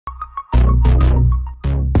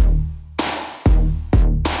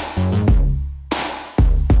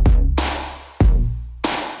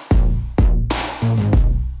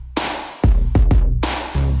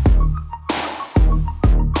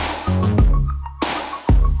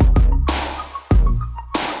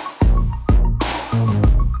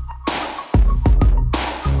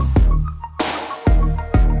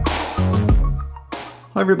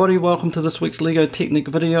Hi everybody, welcome to this week's LEGO Technic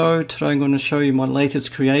video. Today I'm going to show you my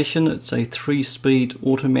latest creation. It's a 3-speed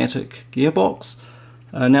automatic gearbox.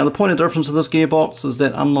 Now the point of difference of this gearbox is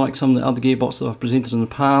that unlike some of the other gearboxes that I've presented in the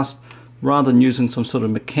past, rather than using some sort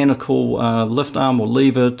of mechanical lift arm or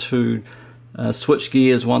lever to switch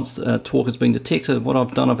gears once torque has been detected, what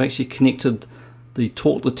I've done, I've actually connected the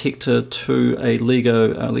torque detector to a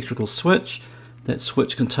LEGO electrical switch. That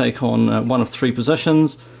switch can take on one of 3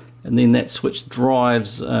 positions, and then that switch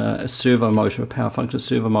drives a servo motor, a power function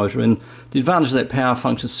servo motor. And the advantage of that power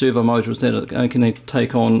function servo motor is that it can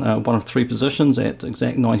take on one of 3 positions at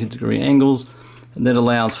exact 90-degree angles, and that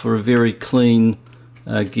allows for a very clean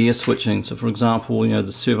gear switching. So for example,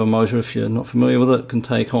 the servo motor, if you're not familiar with it, can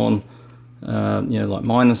take on like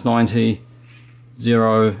minus 90,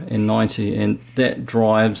 0 and 90, and that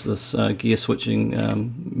drives this gear switching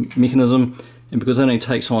mechanism. And because it only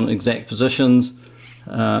takes on exact positions,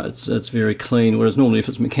 it's very clean, whereas normally if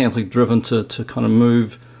it's mechanically driven to kind of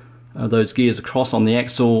move those gears across on the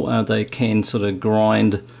axle, they can sort of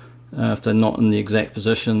grind if they're not in the exact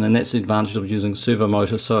position, and that's the advantage of using servo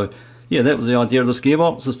motor. So yeah, that was the idea of this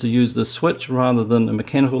gearbox, is to use this switch rather than a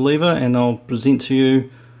mechanical lever, and I'll present to you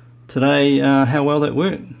today how well that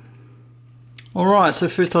worked. Alright, so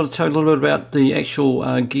first I'll tell you a little bit about the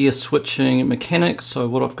actual gear switching mechanics. So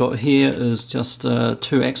what I've got here is just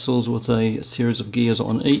 2 axles with a series of gears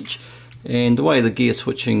on each, and the way the gear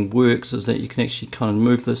switching works is that you can actually kind of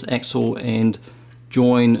move this axle and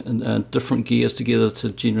join different gears together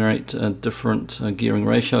to generate different gearing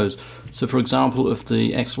ratios. So for example, if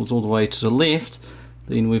the axle is all the way to the left,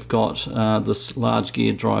 then we've got this large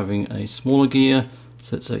gear driving a smaller gear,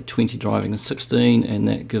 so it's a 20 driving a 16, and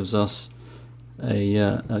that gives us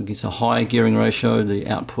I guess a higher gearing ratio. The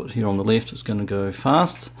output here on the left is going to go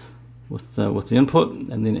fast with the input,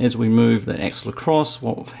 and then as we move that axle across,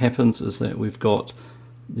 what happens is that we've got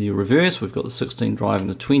the reverse. We've got the 16 driving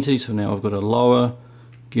the 20, so now we've got a lower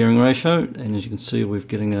gearing ratio, and as you can see, we're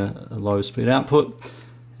getting a low speed output.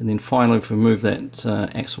 And then finally, if we move that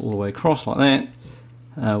axle all the way across like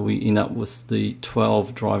that, we end up with the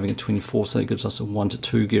 12 driving a 24, so that gives us a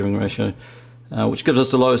 1:2 gearing ratio, which gives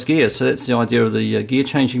us the lowest gear. So that's the idea of the gear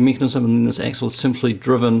changing mechanism, and then this axle is simply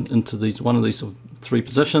driven into one of these 3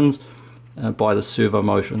 positions by the servo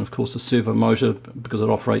motor. And of course the servo motor, because it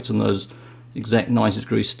operates in those exact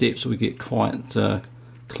 90-degree steps, we get quite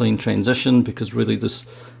clean transition, because really this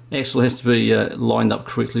axle has to be lined up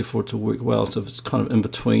correctly for it to work well. So if it's kind of in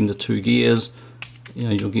between the 2 gears,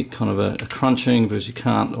 you'll get kind of a crunching, because you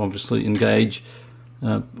can't obviously engage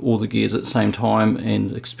all the gears at the same time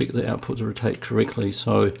and expect the output to rotate correctly.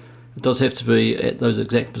 So it does have to be at those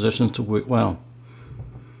exact positions to work well.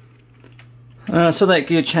 So that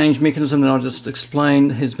gear change mechanism that I just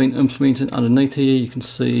explained has been implemented underneath here. You can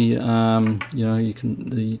see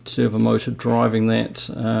the servo motor driving that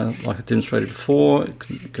like I demonstrated before. It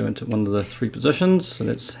can go into one of the 3 positions, so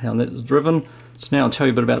that's how that is driven. So now I'll tell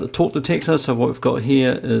you a bit about the torque detector. So what we've got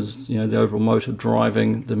here is the overall motor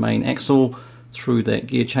driving the main axle through that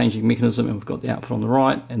gear changing mechanism, and we've got the output on the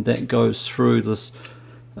right, and that goes through this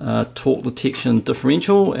torque detection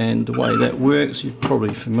differential. And the way that works, you're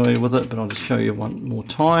probably familiar with it, but I'll just show you one more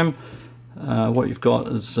time. What you've got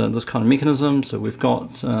is this kind of mechanism. So we've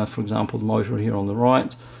got, for example, the motor here on the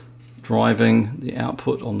right driving the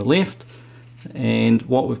output on the left, and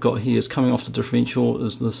what we've got here is coming off the differential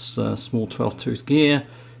is this small 12th tooth gear,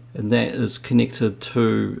 and that is connected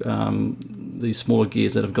to these smaller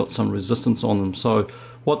gears that have got some resistance on them. So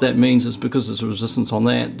what that means is, because there's a resistance on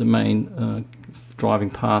that, the main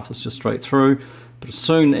driving path is just straight through. But as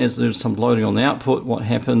soon as there's some loading on the output, what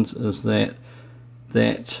happens is that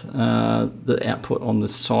the output on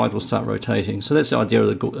this side will start rotating. So that's the idea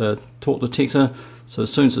of the torque detector. So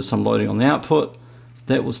as soon as there's some loading on the output,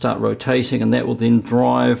 that will start rotating, and that will then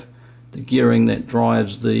drive the gearing that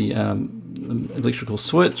drives the electrical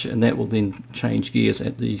switch, and that will then change gears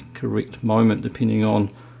at the correct moment depending on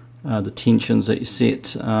the tensions that you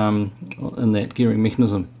set in that gearing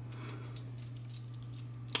mechanism.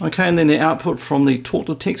 Okay, and then the output from the torque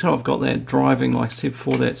detector, I've got that driving, like I said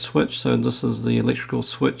before, that switch. So this is the electrical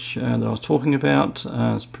switch that I was talking about.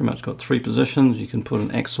 It's pretty much got 3 positions. You can put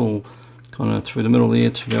an axle kind of through the middle there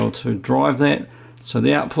to be able to drive that. So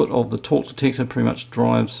the output of the torque detector pretty much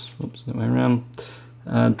drives, oops, that way around,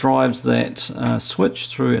 drives that switch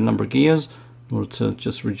through a number of gears in order to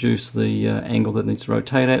just reduce the angle that it needs to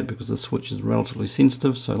rotate at, because the switch is relatively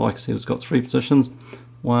sensitive. So like I said, it's got 3 positions,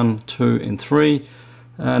 1, 2 and 3.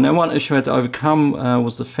 Now one issue I had to overcome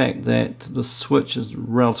was the fact that the switch is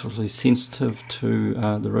relatively sensitive to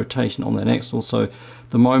the rotation on that axle, so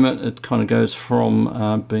the moment it kind of goes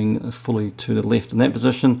from being fully to the left in that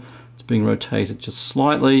position, it's being rotated just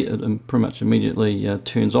slightly, it pretty much immediately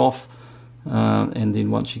turns off, and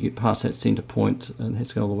then once you get past that center point it has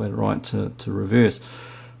to go all the way to right to reverse.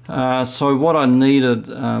 So what I needed,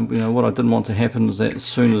 what I didn't want to happen is that as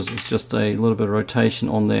soon as it's just a little bit of rotation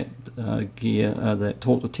on that gear, that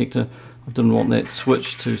torque detector, I didn't want that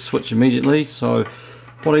switch to switch immediately. So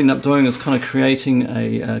what I ended up doing is kind of creating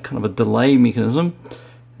a kind of a delay mechanism,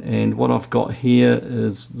 and what I've got here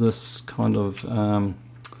is this kind of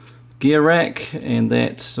gear rack,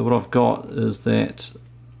 and so what I've got is that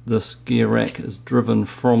this gear rack is driven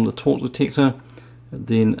from the torque detector. It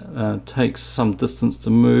then takes some distance to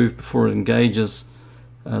move before it engages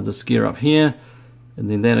this gear up here, and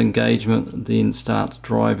then that engagement then starts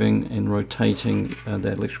driving and rotating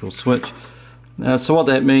that electrical switch. So what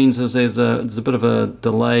that means is there's a bit of a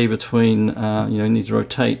delay between, you need to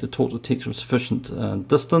rotate the torque detector a sufficient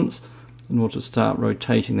distance in order to start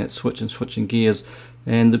rotating that switch and switching gears.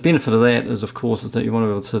 And the benefit of that is, of course, is that you want to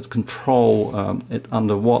be able to control it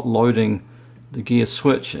under what loading the gear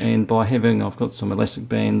switch, and by having, I've got some elastic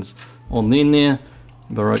bands on there,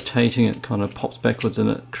 by rotating it kind of pops backwards and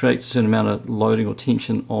it creates a certain amount of loading or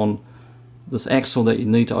tension on this axle that you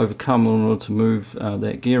need to overcome in order to move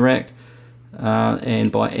that gear rack. And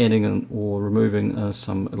by adding or removing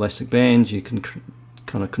some elastic bands, you can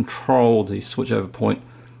kind of control the switchover point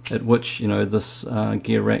at which this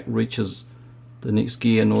gear rack reaches the next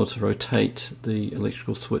gear in order to rotate the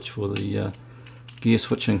electrical switch for the gear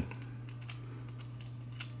switching.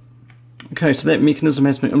 Okay, so that mechanism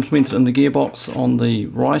has been implemented in the gearbox on the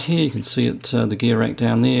right here. You can see it, the gear rack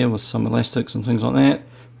down there with some elastics and things like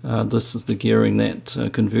that. This is the gearing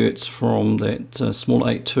that converts from that small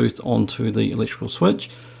 8 tooth onto the electrical switch.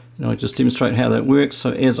 And I'll just demonstrate how that works.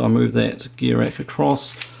 So as I move that gear rack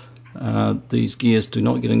across, these gears do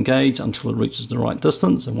not get engaged until it reaches the right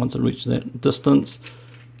distance, and once it reaches that distance,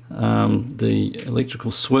 the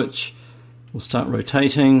electrical switch will start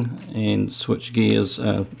rotating and switch gears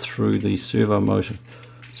through the servo motor.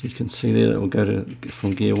 So you can see there that it will go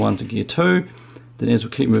from gear 1 to gear 2. Then as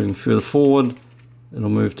we keep moving further forward, it'll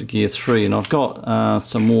move to gear 3. And I've got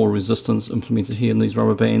some more resistance implemented here in these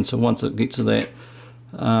rubber bands, so once it gets to that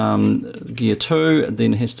gear 2, it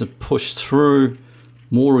then has to push through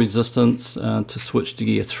more resistance to switch to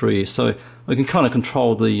gear 3. So I can kind of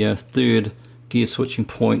control the third gear switching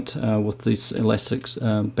point with these elastic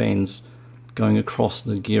bands going across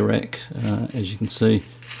the gear rack, as you can see.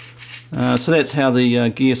 So that's how the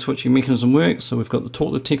gear switching mechanism works. So we've got the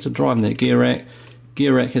torque detector driving that gear rack.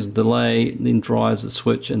 Gear rack has a delay, then drives the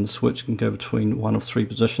switch, and the switch can go between one of 3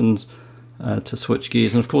 positions to switch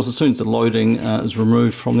gears. And of course, as soon as the loading is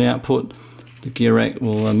removed from the output, the gear rack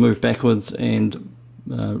will move backwards, and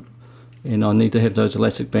I need to have those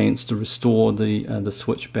elastic bands to restore the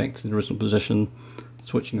switch back to the original position.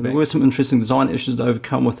 Switching back. There were some interesting design issues to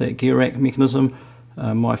overcome with that gear rack mechanism.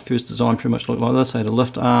 My first design pretty much looked like this. I had a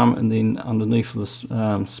lift arm, and then underneath for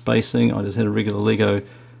the spacing I just had a regular Lego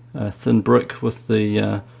thin brick with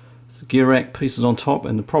the gear rack pieces on top,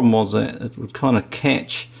 and the problem was that it would kind of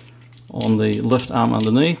catch on the lift arm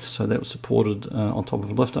underneath, so that was supported on top of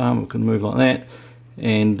a lift arm. It could move like that,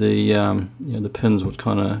 and the pins would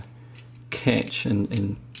kind of catch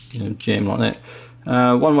and jam like that.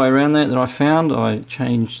 One way around that I found, I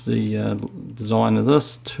changed the design of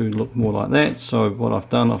this to look more like that. So what I've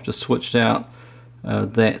done, I've just switched out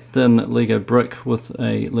that thin Lego brick with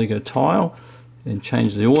a Lego tile and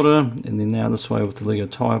changed the order, and then now this way with the Lego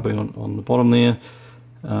tile being on the bottom there,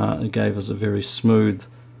 it gave us a very smooth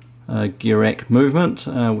gear rack movement,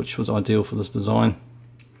 which was ideal for this design.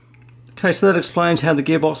 Okay, so that explains how the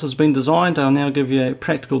gearbox has been designed. I'll now give you a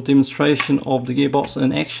practical demonstration of the gearbox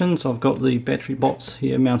in action. So I've got the battery box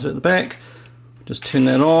here mounted at the back. Just turn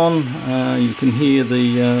that on. You can hear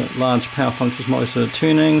the large power functions motor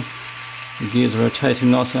turning. The gears are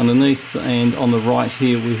rotating nicely underneath, and on the right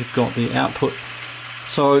here we've got the output.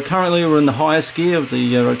 So currently we're in the highest gear,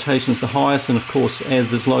 the rotation is the highest, and of course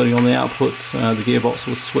as there's loading on the output, the gearbox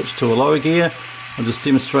will switch to a lower gear. I'll just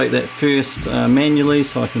demonstrate that first manually,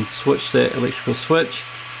 so I can switch that electrical switch,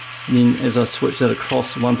 and then as I switch that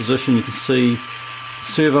across one position, you can see the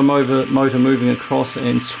servo motor moving across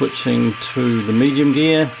and switching to the medium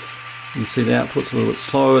gear. You can see the output's a little bit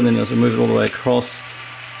slow, and then as I move it all the way across,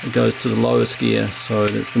 it goes to the lowest gear, so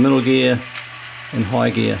that's the middle gear and high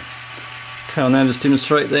gear. Okay, I'll now just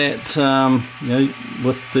demonstrate that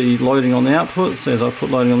with the loading on the output. So as I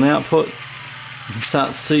put loading on the output,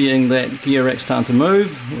 start seeing that gear rack starting to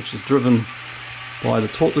move, which is driven by the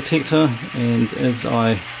torque detector, and as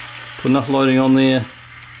I put enough loading on there,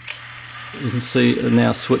 you can see it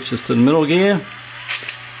now switches to the middle gear,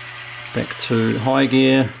 back to high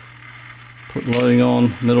gear, put loading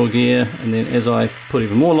on, middle gear, and then as I put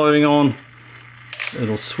even more loading on,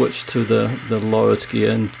 it'll switch to the lowest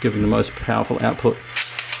gear and giving the most powerful output.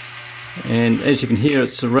 And as you can hear,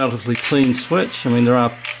 it's a relatively clean switch. I mean, there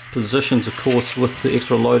are positions, of course, with the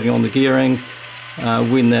extra loading on the gearing,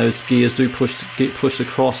 when those gears do get pushed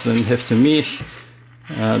across and have to mesh,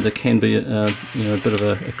 there can be a bit of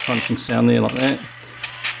a crunching sound there like that.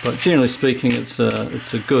 But generally speaking, it's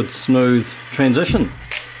a good smooth transition.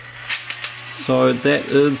 So that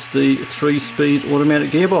is the 3-speed automatic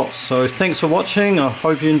gearbox. So thanks for watching. I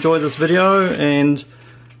hope you enjoyed this video, and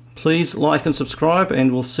please like and subscribe,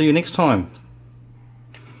 and we'll see you next time.